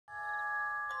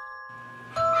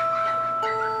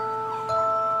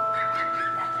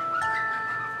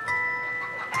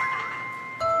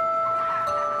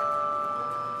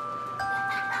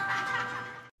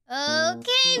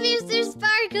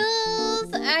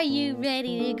Are you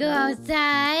ready to go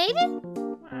outside?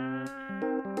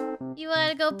 You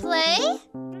wanna go play?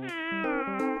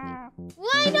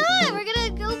 Why not? We're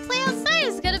gonna go play outside.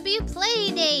 It's gonna be a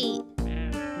play date.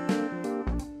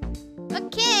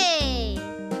 Okay.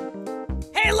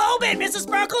 Hey, Lolbit, Mrs.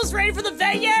 Sparkles, ready for the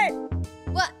vet yet?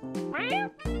 What? No.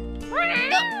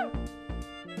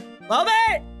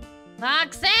 Lolbit!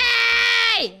 Foxy!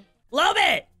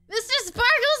 Lolbit! Mr.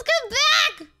 Sparkles, come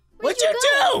back! What'd you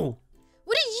do?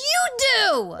 What did you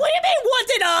do? What do you mean, what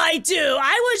did I do?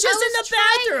 I was just in the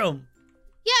bathroom.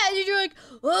 Yeah, and you're like,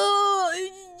 oh,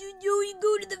 you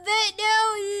go to the vet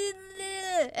now?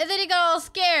 And then he got all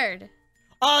scared.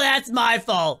 Oh, that's my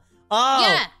fault. Oh.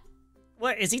 Yeah.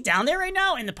 What, is he down there right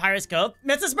now in the Pirate's Cove?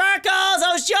 Mr. Sparkles,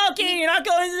 I was joking. You're not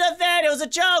going to the vet. It was a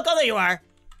joke. Oh, there you are.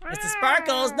 Mr.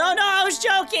 Sparkles. No, I was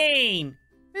joking.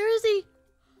 Where is he?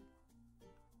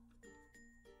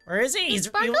 Where is he?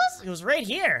 He was right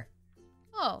here.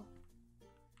 Oh.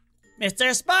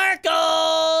 Mr.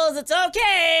 Sparkles, it's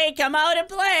okay. Come out and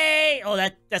play. Oh,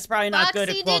 that's probably not good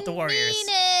to quote the Warriors. Mean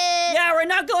it. Yeah, we're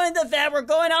not going to the vet. We're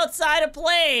going outside to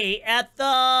play at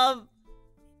the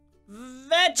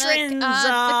Veterans. The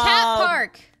cat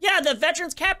park. Yeah, the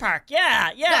Veterans Cat Park.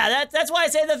 Yeah. That's why I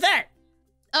say the vet.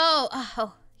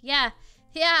 Oh, yeah.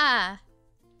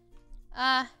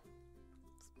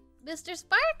 Mr.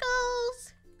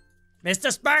 Sparkles.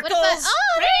 Mr. Sparkles.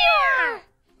 Oh, there you are.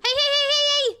 Hey.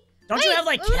 Don't you have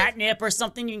like catnip or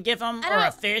something you can give him, or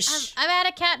a fish? I'm out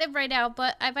of catnip right now,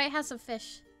 but I might have some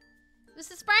fish.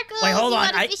 Mr. Sparkles, wait, hold on.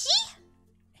 Want a fishy?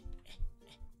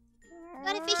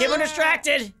 Want a fishy? Keep him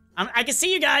distracted. I can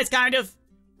see you guys, kind of.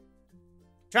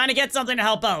 Trying to get something to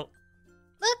help out.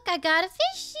 Look, I got a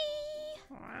fishy.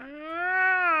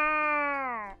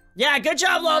 Yeah, good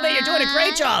job, Lolbit. You're doing a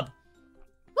great job.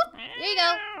 Whoop, there you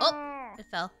go. Oh, it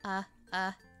fell.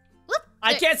 Whoop.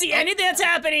 I can't see anything that's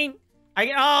happening. I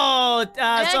gotta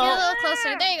get a little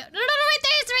closer. There you go. No, right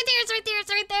there. It's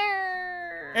right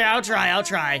there. Yeah, I'll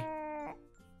try.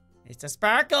 Mr.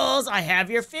 Sparkles, I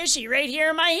have your fishy right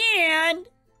here in my hand.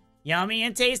 Yummy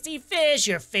and tasty fish,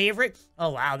 your favorite.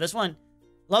 Oh, wow, this one.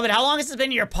 Love it. How long has this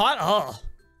been in your pot? Oh.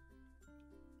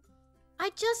 I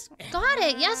just got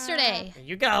it yesterday. There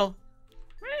you go.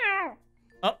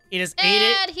 Oh, he just ate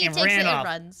it he and takes ran it off.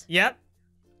 And runs. Yep.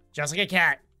 Just like a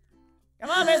cat. Come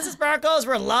on, Mrs. Sparkles.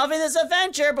 We're loving this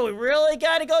adventure, but we really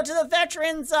got to go to the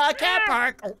Veterans Cat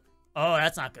Park. Oh,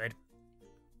 that's not good.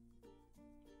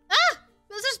 Ah!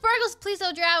 Mr. Sparkles, please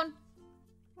don't drown.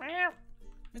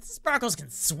 Mrs. Sparkles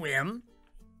can swim.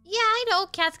 Yeah, I know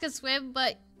cats can swim,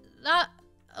 but not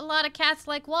a lot of cats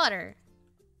like water.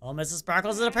 Well, Mrs.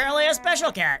 Sparkles is apparently a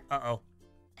special cat. Uh-oh.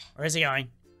 Where is he going?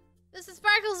 Mrs.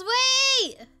 Sparkles,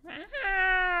 wait!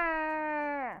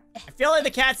 I feel like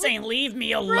the cat's saying, leave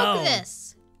me alone. Who broke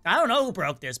this? I don't know who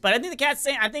broke this, but I think the cat's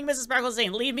saying, I think Mrs. Sparkles is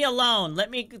saying, leave me alone.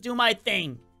 Let me do my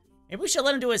thing. Maybe we should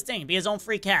let him do his thing, be his own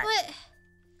free cat.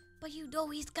 But you know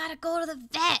he's gotta go to the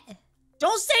vet.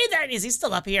 Don't say that. Is he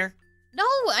still up here? No,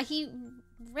 he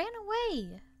ran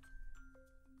away.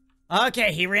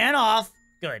 Okay, he ran off.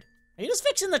 Good. Are you just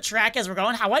fixing the track as we're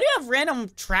going? Why do you have random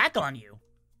track on you?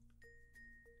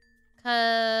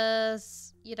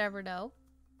 'Cause you never know.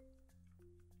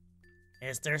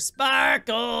 Mr.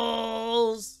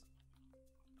 Sparkles!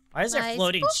 Why is there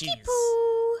floating cheese?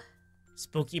 Poo.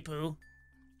 Spooky poo?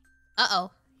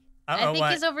 Uh-oh. I think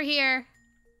he's over here.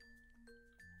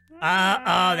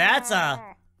 That's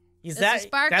he's Mr. that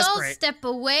Sparkles, desperate. step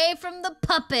away from the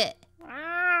puppet.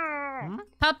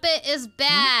 Puppet is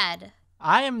bad.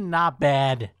 I am not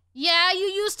bad. Yeah, you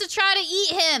used to try to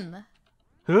eat him.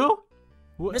 Who?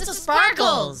 Mr.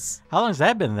 Sparkles! How long's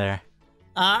that been there?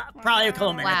 Probably a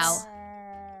couple minutes. Wow.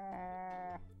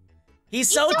 He's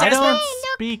so I desperate. don't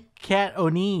speak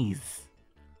Catonese.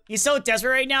 He's so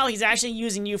desperate right now, he's actually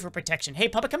using you for protection. Hey,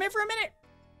 Puppet, come here for a minute.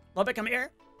 Puppet, come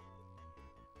here.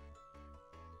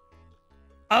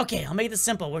 Okay, I'll make this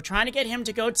simple. We're trying to get him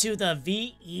to go to the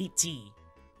VET.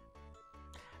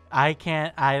 I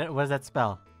can't. What does that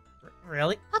spell?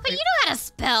 Really? Puppet, you know how to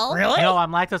spell. Really? No,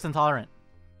 I'm lactose intolerant.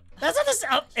 That's not this.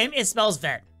 Oh, it spells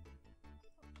vet.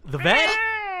 The vet?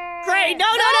 Great! No!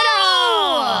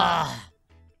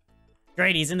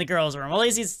 Great, he's in the girls' room. Well, at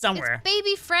least he's somewhere. It's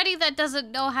baby Freddy that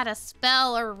doesn't know how to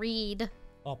spell or read.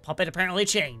 Well, Puppet apparently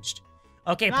changed.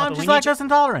 Okay, No, Puppet, I'm just lactose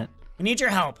intolerant. we need your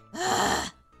help.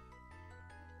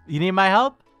 You need my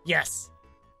help? Yes.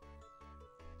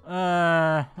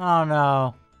 Oh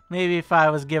no. Maybe if I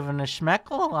was given a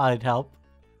schmeckle, I'd help.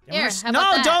 Here, how about no,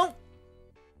 that? don't!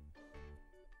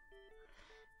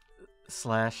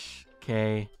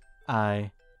 /KIL.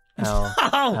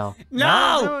 No!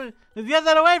 No! Get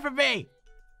that away from me!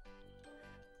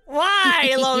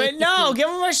 Why, Lolbit? No, give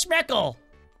him a schmeckle.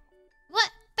 What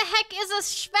the heck is a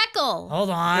speckle? Hold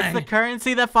on. It's the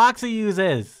currency that Foxy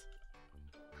uses.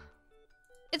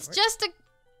 It's just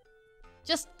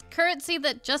currency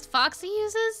that just Foxy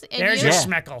uses? And There's your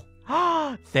schmeckle.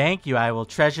 Thank you. I will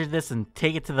treasure this and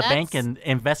take it to the bank and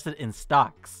invest it in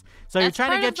stocks. So you're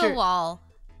trying to get part of the wall.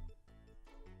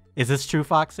 Is this true,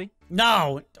 Foxy?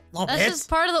 No. Lolbit. That's just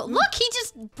part of the... Look, he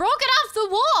just broke it off the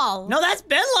wall. No, that's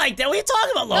been like that. What are you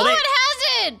talking about, Lolbit? No, it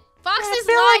hasn't. Foxy's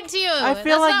lying to you. I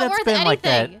feel like that's been like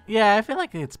that. anything. Yeah, I feel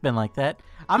like it's been like that.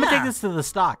 I'm going to take this to the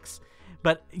stocks.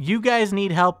 But you guys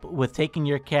need help with taking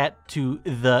your cat to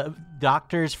the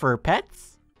doctors for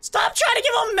pets? Stop trying to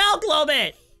give him milk,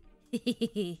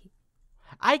 Lolbit.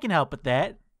 I can help with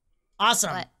that.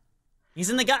 Awesome. What? He's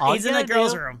in the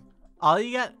girls' room. All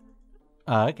you got...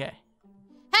 Oh, okay.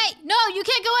 Hey, no, you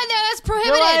can't go in there. That's No,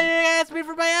 prohibited. why did you ask me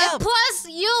for my help? And plus,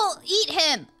 you'll eat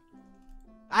him.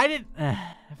 I didn't...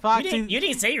 Foxy... You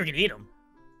didn't say you were going to eat him.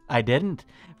 I didn't.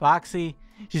 Foxy,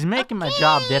 she's making my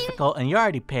job difficult, and you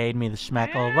already paid me the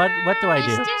schmeckle. What do I do?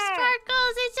 Mr.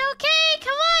 Sparkles, it's okay.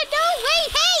 Come on. No,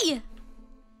 wait, hey.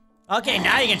 Okay,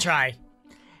 now you can try.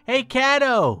 Hey,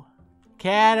 Cato!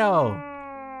 Cato!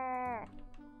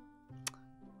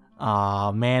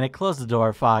 Aw, man, it closed the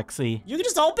door, Foxy. You can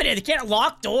just open it. You can't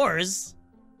lock doors.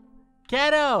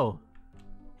 Cato!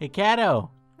 Hey,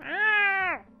 Cato!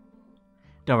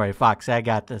 Don't worry, Foxy, I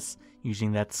got this.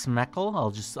 Using that schmeckle,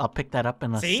 I'll pick that up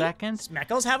in a second.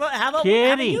 Schmeckles have a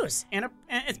Kitty. use, and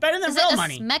it's better than Is real it a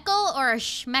money. smeckle or a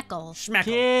schmeckle? Schmeckle.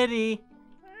 Kitty!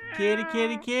 Kitty,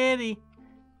 kitty, kitty!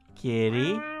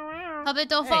 Kitty! Puppet,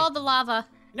 don't follow the lava.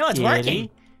 No, it's Kitty, working.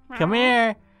 come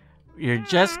here. You're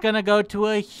just gonna go to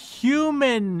a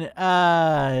human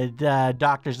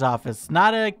doctor's office,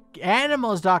 not a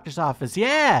animal's doctor's office.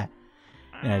 Yeah.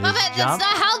 Now Puppet, that's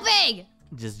not helping.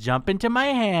 Just jump into my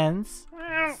hands.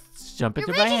 Just jump into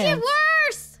You're my making hands. it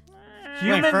worse.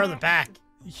 Way further back.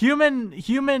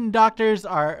 Human doctors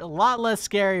are a lot less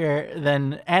scarier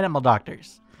than animal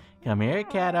doctors. Come here,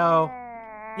 Cato.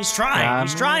 He's trying.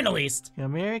 He's trying at least.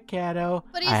 Come here, Cato.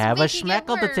 But I he's have a making it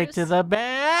schmeckle to take to worse. the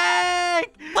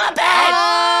bank. Puppet!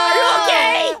 Are you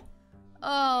okay?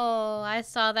 Oh, I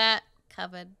saw that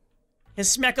coming.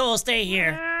 His schmeckle will stay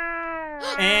here.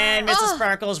 And Mrs.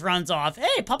 Sparkles runs off.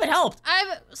 Hey, Puppet helped.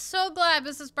 I'm so glad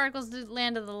Mrs. Sparkles didn't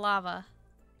land in the lava.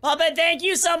 Puppet, thank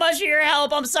you so much for your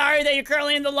help. I'm sorry that you're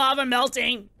currently in the lava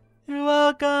melting. You're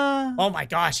welcome. Oh my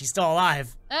gosh, he's still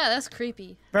alive. Oh, that's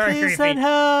creepy. Very Please creepy. send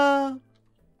help.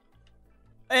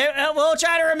 We'll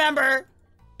try to remember.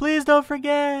 Please don't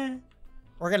forget.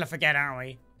 We're gonna forget, aren't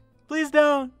we? Please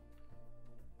don't.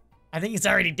 I think he's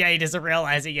already dead. He doesn't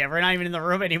realize it yet. We're not even in the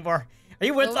room anymore. Are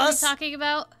you with What were us? we talking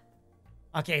about?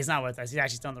 Okay, he's not with us. He's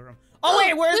actually still in the room. Oh,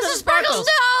 wait, where's Mrs. Mrs. Sparkles?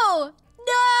 No! No!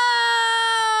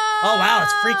 Oh, wow,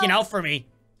 it's freaking out for me. I'm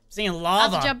seeing I'll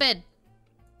lava. have to jump in.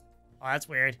 Oh, that's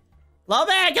weird.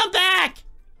 Lolbit, come back!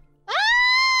 Ah!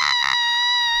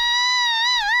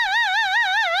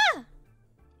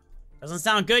 Doesn't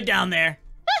sound good down there.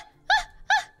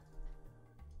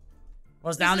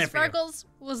 What's down there Mrs. for you? Sparkles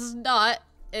was not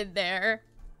in there.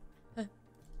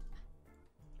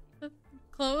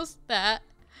 Close that.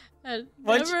 And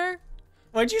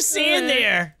What'd you see in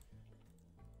there?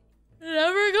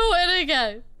 Never go in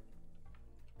again.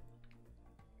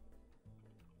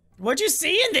 What'd you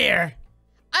see in there?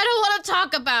 I don't want to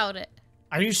talk about it.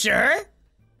 Are you sure?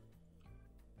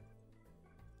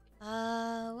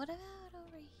 What about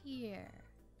over here?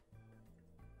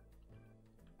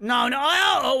 No.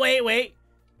 Oh, wait.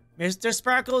 Mr.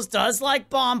 Sparkles does like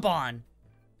Bonbon.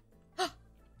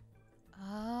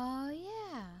 Oh,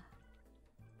 yeah.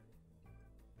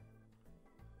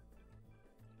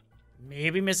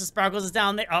 Maybe Mrs. Sparkles is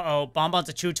down there. Uh-oh, Bonbon's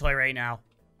a chew toy right now.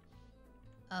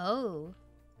 Oh.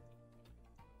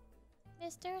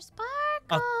 Mr. Sparkles.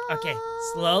 Oh, okay,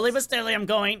 slowly but steadily I'm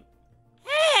going.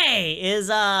 Hey,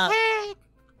 Hey,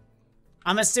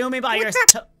 I'm assuming by your...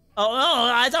 Oh,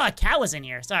 I thought a cat was in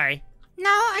here. Sorry. no,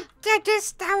 I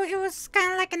just thought it was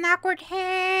kind of like an awkward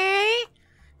hey,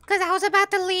 because I was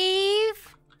about to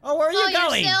leave. Oh, where are you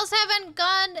going? Your sales haven't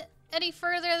gone any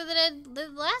further than it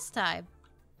did last time.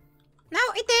 No,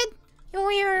 it did.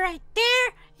 We were right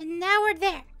there, and now we're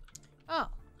there. Oh.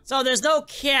 So there's no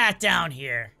cat down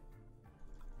here.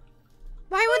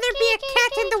 Why would there be a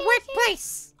cat in the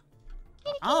workplace?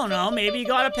 I don't know. Maybe you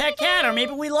got a pet cat, or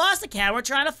maybe we lost a cat. We're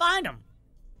trying to find him.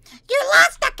 You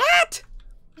lost the cat!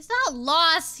 He's not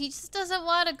lost. He just doesn't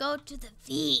want to go to the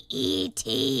VET.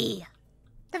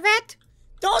 The vet?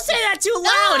 Don't say that too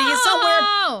loud. He is somewhere.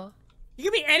 No! He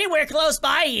could be anywhere close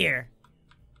by here.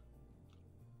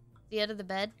 The end of the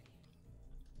bed.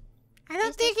 I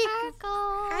don't think he... Sparkles.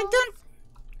 I don't...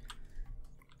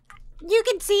 You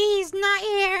can see he's not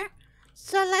here.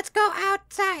 So let's go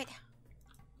outside.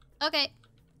 Okay.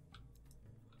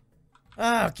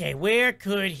 Okay, where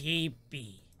could he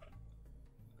be?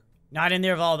 Not in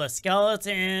there with all the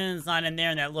skeletons. Not in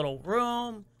there in that little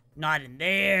room. Not in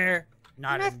there.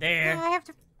 Not in there. I have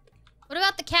to... What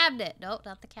about the cabinet? Nope,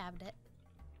 not the cabinet.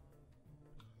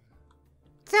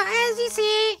 So as you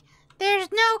see, there's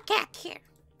no cat here.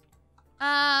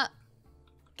 Can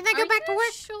I go back to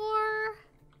work? Sure.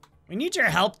 We need your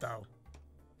help, though.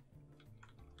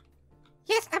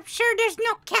 Yes, I'm sure there's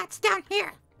no cats down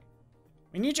here.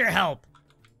 We need your help.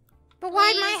 But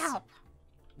why my Please. help?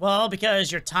 Well,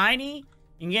 because you're tiny.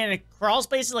 You can get in a crawl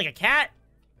spaces like a cat.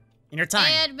 And you're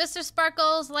tiny. And Mr.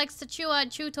 Sparkles likes to chew on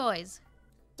chew toys.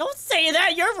 Don't say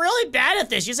that. You're really bad at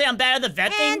this. You say I'm bad at the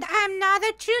vet And thing? I'm not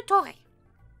a chew toy.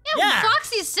 Yeah.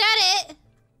 Foxy said it.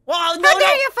 Well, no, How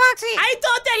dare you, Foxy? I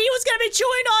thought that he was going to be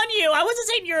chewing on you. I wasn't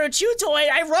saying you're a chew toy.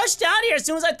 I rushed down here as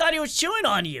soon as I thought he was chewing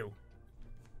on you.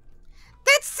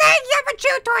 That's saying I'm a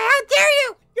chew toy. How dare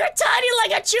you? You're tiny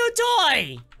like a chew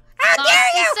toy. How Foxy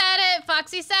dare you? said it.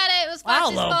 Foxy said it. It was Wow,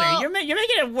 Foxy's Lolbit, fault. you're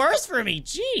making it worse for me.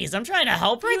 Jeez, I'm trying to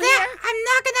help For you that, here. I'm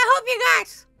not gonna help you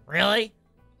guys. Really?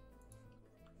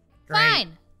 Great.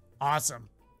 Fine. Awesome.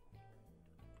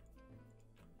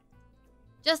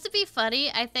 Just to be funny,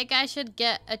 I think I should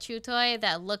get a chew toy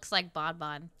that looks like Bon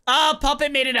Bon.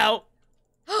 Puppet made it out.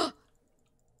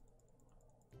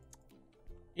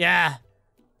 Yeah.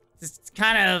 Just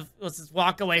kind of, let's just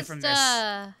walk away from this.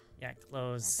 Yeah,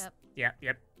 close. Back up.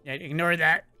 Yep. Yeah, ignore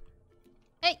that.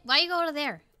 Hey, why you go to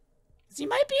there? 'Cause he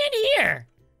might be in here.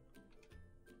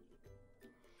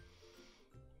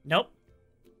 Nope.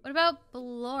 What about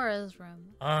Belora's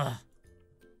room?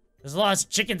 There's lots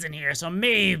of chickens in here, so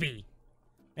maybe.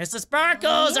 Mr.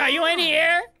 Sparkles, are you in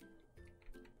here?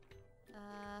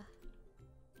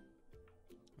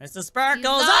 Mr. Sparkles.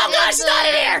 Oh gosh, he's not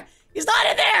in here! He's not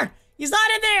in there! He's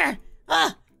not in there!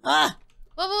 Well,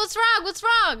 what's wrong? What's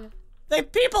wrong? The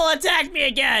people attacked me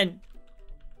again!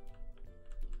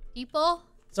 People?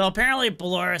 So apparently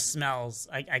Ballora smells,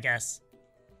 I guess.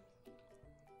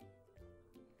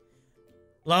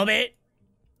 Lolbit,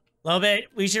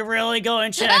 we should really go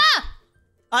and check.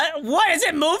 What, is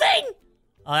it moving?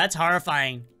 Oh, that's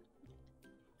horrifying.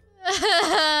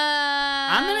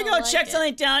 I'm gonna go check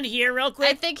something down here real quick.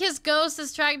 I think his ghost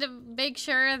is trying to make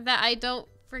sure that I don't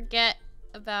forget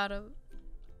about him.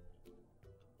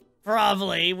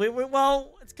 Probably.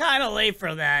 Well, it's kind of late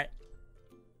for that.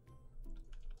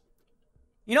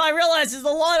 You know, I realize there's a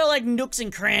lot of, like, nooks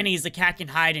and crannies the cat can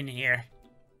hide in here.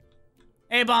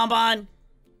 Hey, Bonbon.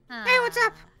 Hey, what's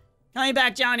up? Coming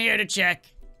back down here to check.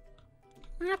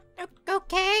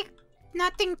 Okay.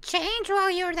 Nothing changed while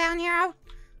you were down here.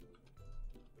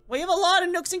 We have a lot of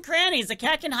nooks and crannies. The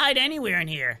cat can hide anywhere in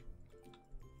here.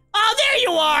 Oh, there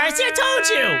you are! See, I told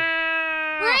you!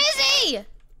 Where is he?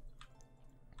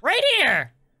 Right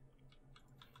here!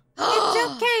 It's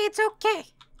okay, it's okay.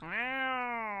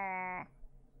 I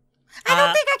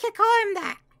don't think I could call him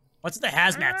that. What's the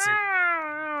hazmat suit?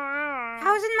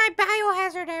 I was in my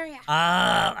biohazard area.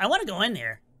 I want to go in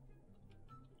there.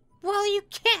 Well, you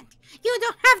can't. You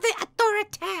don't have the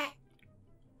authority.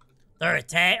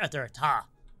 Authorita.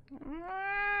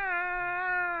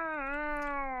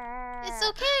 It's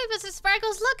okay, Mr.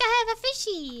 Sparkles. Look, I have a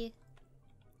fishy.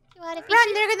 You want a fishy?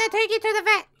 Run, they're gonna take you to the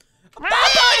vet.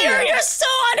 Bonbon, you're so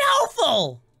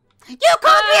unhelpful! You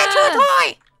called me a chew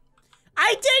toy!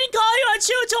 I didn't call you a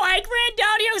chew toy. I ran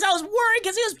down here because I was worried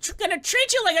because he was gonna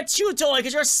treat you like a chew toy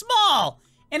because you're small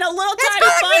and a little That's tiny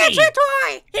calling me a bunny. chew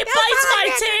toy! He That's bites calling my me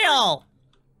a chew toy. tail.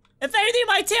 If anything,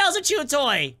 my tail's a chew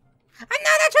toy. I'm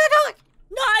not a chew toy!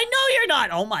 No, I know you're not.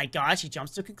 Oh my gosh, he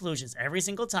jumps to conclusions every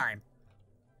single time.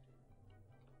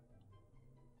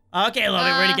 Okay,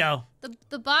 Lolbit, where'd he go?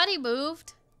 The body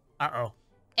moved, Uh-oh.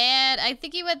 and I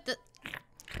think he went the...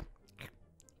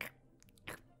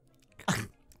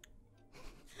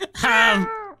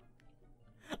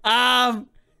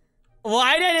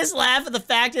 Why did I just laugh at the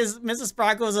fact is Mrs.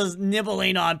 Sparkles was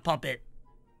nibbling on Puppet?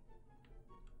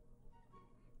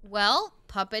 Well,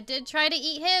 Puppet did try to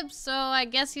eat him, so I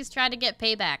guess he's trying to get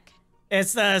payback.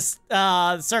 It's the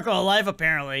circle of life,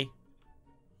 apparently.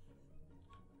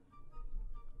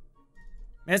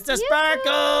 Mr.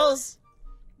 Sparkles!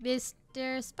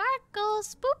 Mr.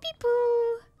 Sparkles, spoopy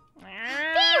poo.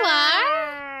 There you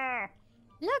are.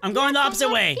 Look, I'm going the look, I opposite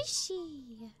have way.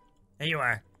 Fishy. There you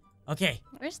are. Okay.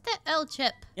 Where's the L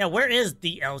chip? Yeah, where is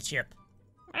the L chip?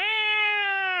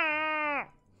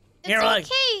 It's Here, look.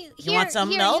 okay. You want some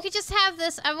here, milk? You can just have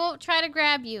this. I won't try to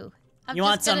grab you. I'm You just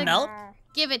want some gonna milk?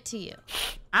 Give it to you.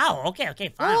 Ow, okay, fine.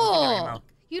 I'll give her Oh, milk.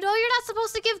 you know you're not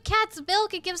supposed to give cats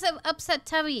milk. It gives them upset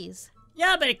tummies.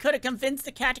 Yeah, but it could have convinced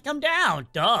the cat to come down.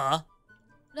 Duh.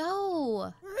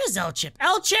 No. Where is El Chip?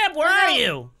 El Chip, where are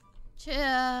you?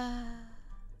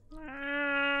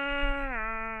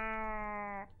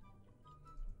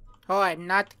 Oh, I'm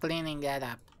not cleaning that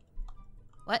up.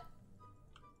 What?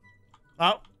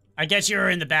 Oh, I guess you were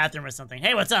in the bathroom or something.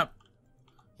 Hey, what's up?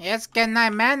 Yes, can I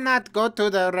man not go to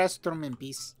the restroom in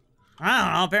peace? I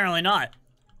don't know, apparently not.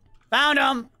 Found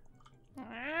him.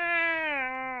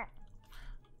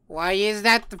 Why is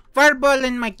that fur ball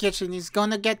in my kitchen? He's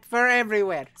gonna get fur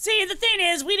everywhere. See, the thing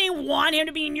is, we didn't want him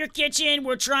to be in your kitchen.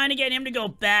 We're trying to get him to go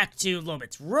back to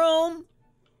Lolbits' room.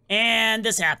 And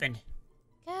this happened.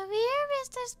 Come here,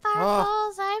 Mr.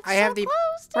 Sparkles. I have the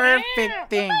perfect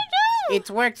thing. It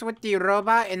works with the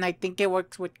robot, and I think it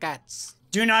works with cats.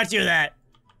 Do not do that.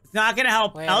 It's not gonna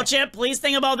help. Where? El Chip, please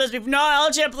think about this before. No,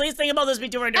 El Chip, please think about this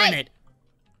before we're doing Hey. it.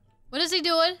 What is he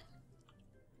doing?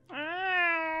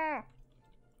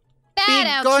 Be Bad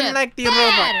out, gone Chip. like the Bad.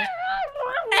 robot.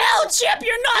 El Chip,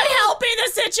 you're not helping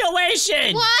the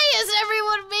situation. Why is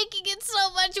everyone making it so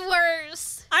much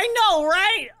worse? I know,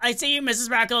 right? I see you, Mrs.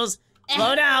 Freckles.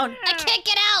 Slow down. I can't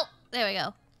get out. There we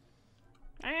go.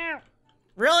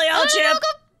 Really, El Chip?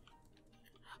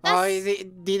 Oh,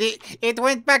 it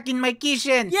went back in my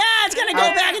kitchen. Yeah, it's gonna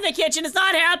go back in the kitchen. It's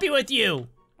not happy with you.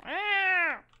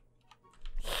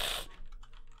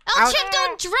 El Chip,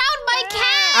 don't drown my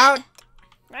cat. Out.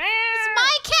 It's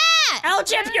my cat. El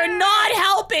Chip, you're not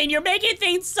helping. You're making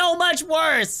things so much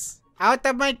worse. Out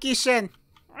of my kitchen.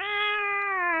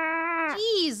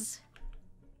 Jeez.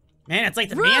 Man, it's like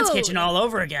the man's Rude. kitchen all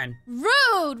over again.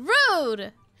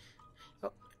 Rude.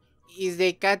 Is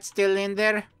the cat still in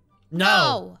there?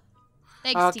 No.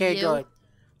 Thanks to Okay, you. good.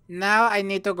 Now I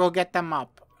need to go get the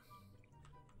mop.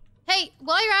 Hey,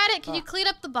 while you're at it, can you clean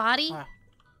up the body?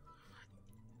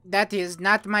 That is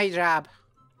not my job.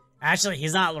 Actually,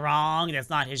 he's not wrong. That's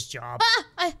not his job.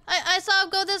 Ah, I saw him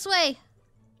go this way.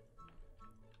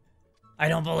 I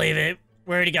don't believe it.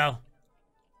 Where'd he go?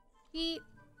 Did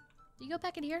you go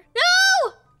back in here?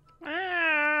 No!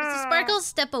 Mr. Sparkles,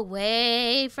 step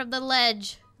away from the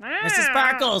ledge. Mrs.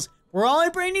 Sparkles, we're only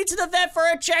bringing you to the vet for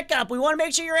a checkup. We want to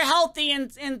make sure you're healthy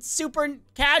and super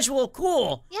casual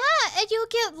cool. Yeah, and you'll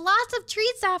get lots of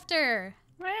treats after.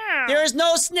 There is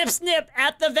no snip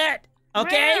at the vet,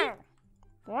 okay?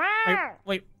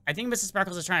 Wait, I think Mrs.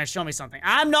 Sparkles is trying to show me something.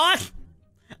 I'm not.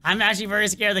 I'm actually very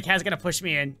scared the cat's gonna push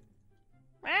me in.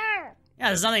 Yeah,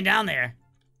 there's nothing down there.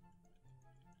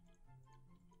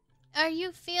 Are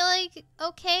you feeling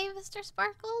okay, Mr.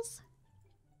 Sparkles?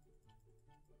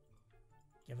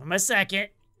 Give him a second.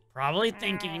 Probably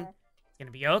thinking it's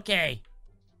gonna be okay.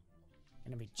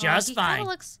 Gonna be just fine.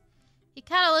 He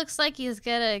kind of looks like he's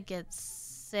gonna get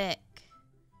sick.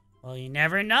 Well, you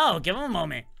never know. Give him a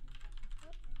moment.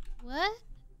 What?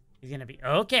 He's gonna be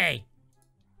okay.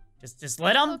 Just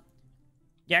let him.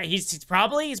 Yeah, he's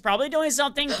probably doing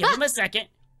something. Give him a second.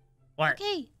 What?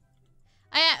 Okay.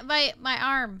 My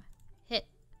arm hit.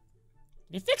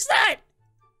 Can you fix that?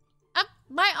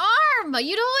 My arm!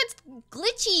 You know it's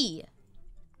glitchy.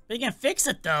 But you can fix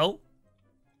it though.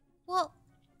 Well,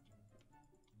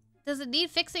 does it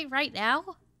need fixing right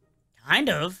now? Kind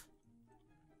of.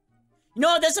 You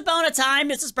know, this about a time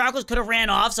Mr. Sparkles could have ran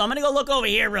off, so I'm gonna go look over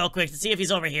here real quick to see if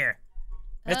he's over here.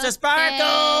 Mr. Okay.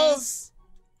 Sparkles!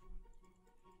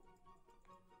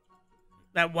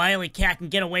 That wily cat can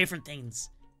get away from things.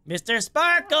 Mr.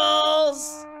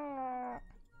 Sparkles!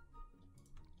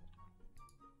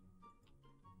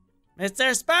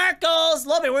 Mr. Sparkles!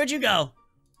 Lolbit, where'd you go?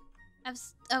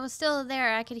 I was still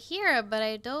there. I could hear him, but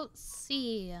I don't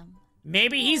see him.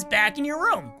 Maybe he's back in your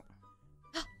room.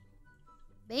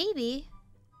 Maybe.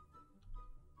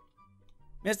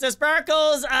 Mr.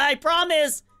 Sparkles, I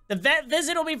promise, the vet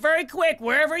visit will be very quick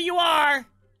wherever you are.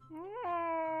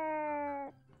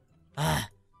 Ah.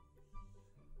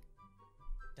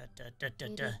 Did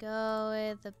he go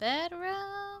in the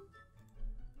bedroom?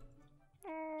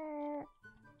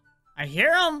 I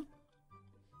hear him.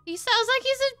 He sounds like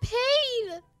he's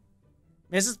in pain.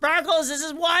 Mrs. Sparkles, this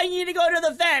is why you need to go to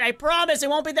the vet. I promise it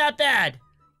won't be that bad.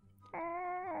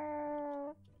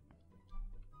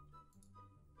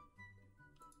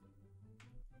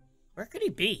 Where could he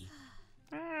be?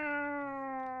 He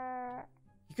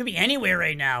could be anywhere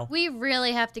right now. We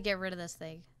really have to get rid of this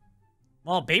thing.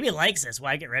 Well, baby likes this.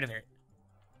 Why get rid of it?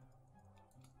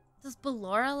 Does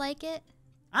Ballora like it?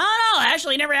 I don't know.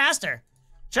 Actually, never asked her.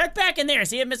 Check back in there.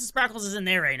 See if Mrs. Sparkles is in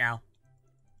there right now.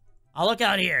 I'll look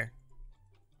out here.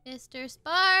 Mr.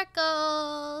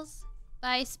 Sparkles.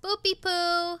 By Spoopy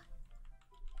Poo.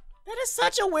 That That is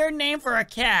such a weird name for a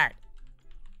cat.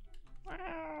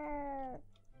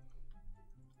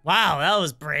 Wow, that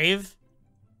was brave.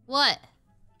 What?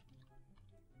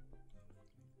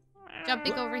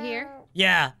 Jumping over here?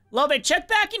 Yeah. Lolbit, check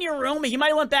back in your room. He might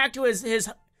have went back to his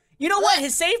You know what?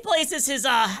 His safe place is his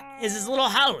little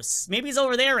house. Maybe he's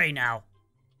over there right now.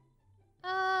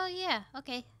 Yeah,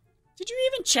 okay. Did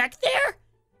you even check there?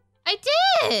 I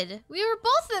did! We were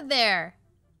both in there.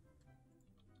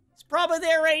 He's probably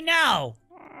there right now.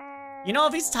 You know,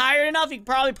 if he's tired enough, you can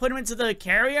probably put him into the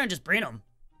carrier and just bring him.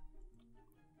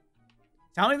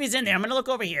 Tell me if he's in there. I'm gonna look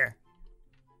over here.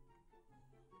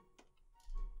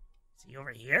 Is he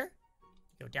over here?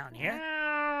 Go down here.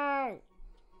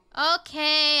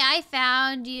 Okay, I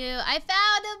found you. I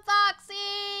found him,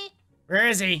 Foxy! Where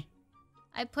is he?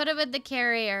 I put him in the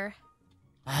carrier.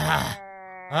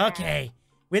 Okay.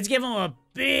 We have to give him a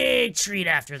big treat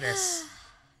after this.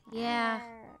 Yeah.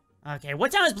 Okay,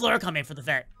 what time is Blur coming for the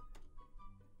vet?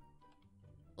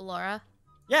 Laura?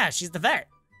 Yeah, she's the vet.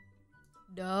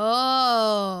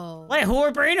 No. Wait, who are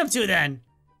we bringing him to then?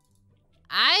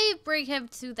 I bring him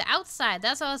to the outside.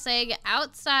 That's what I was saying.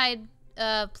 Outside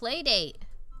play date.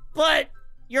 But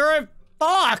you're a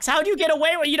fox. How do you get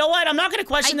away with? You know what? I'm not gonna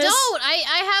question this.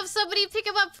 I have somebody pick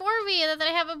him up for me, and then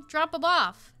I have him drop him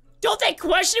off. Don't they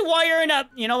question why you're in a?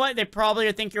 You know what? They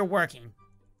probably think you're working.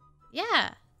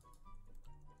 Yeah.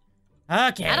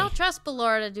 Okay. I don't trust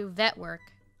Ballora to do vet work.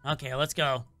 Okay, let's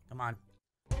go. Come on.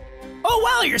 Oh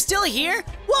wow, you're still here?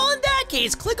 Well, in that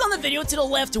case, click on the video to the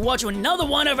left to watch another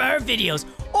one of our videos.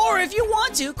 Or if you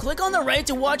want to, click on the right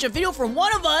to watch a video from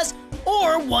one of us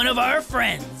or one of our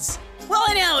friends. Well,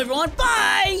 anyhow, everyone,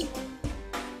 bye!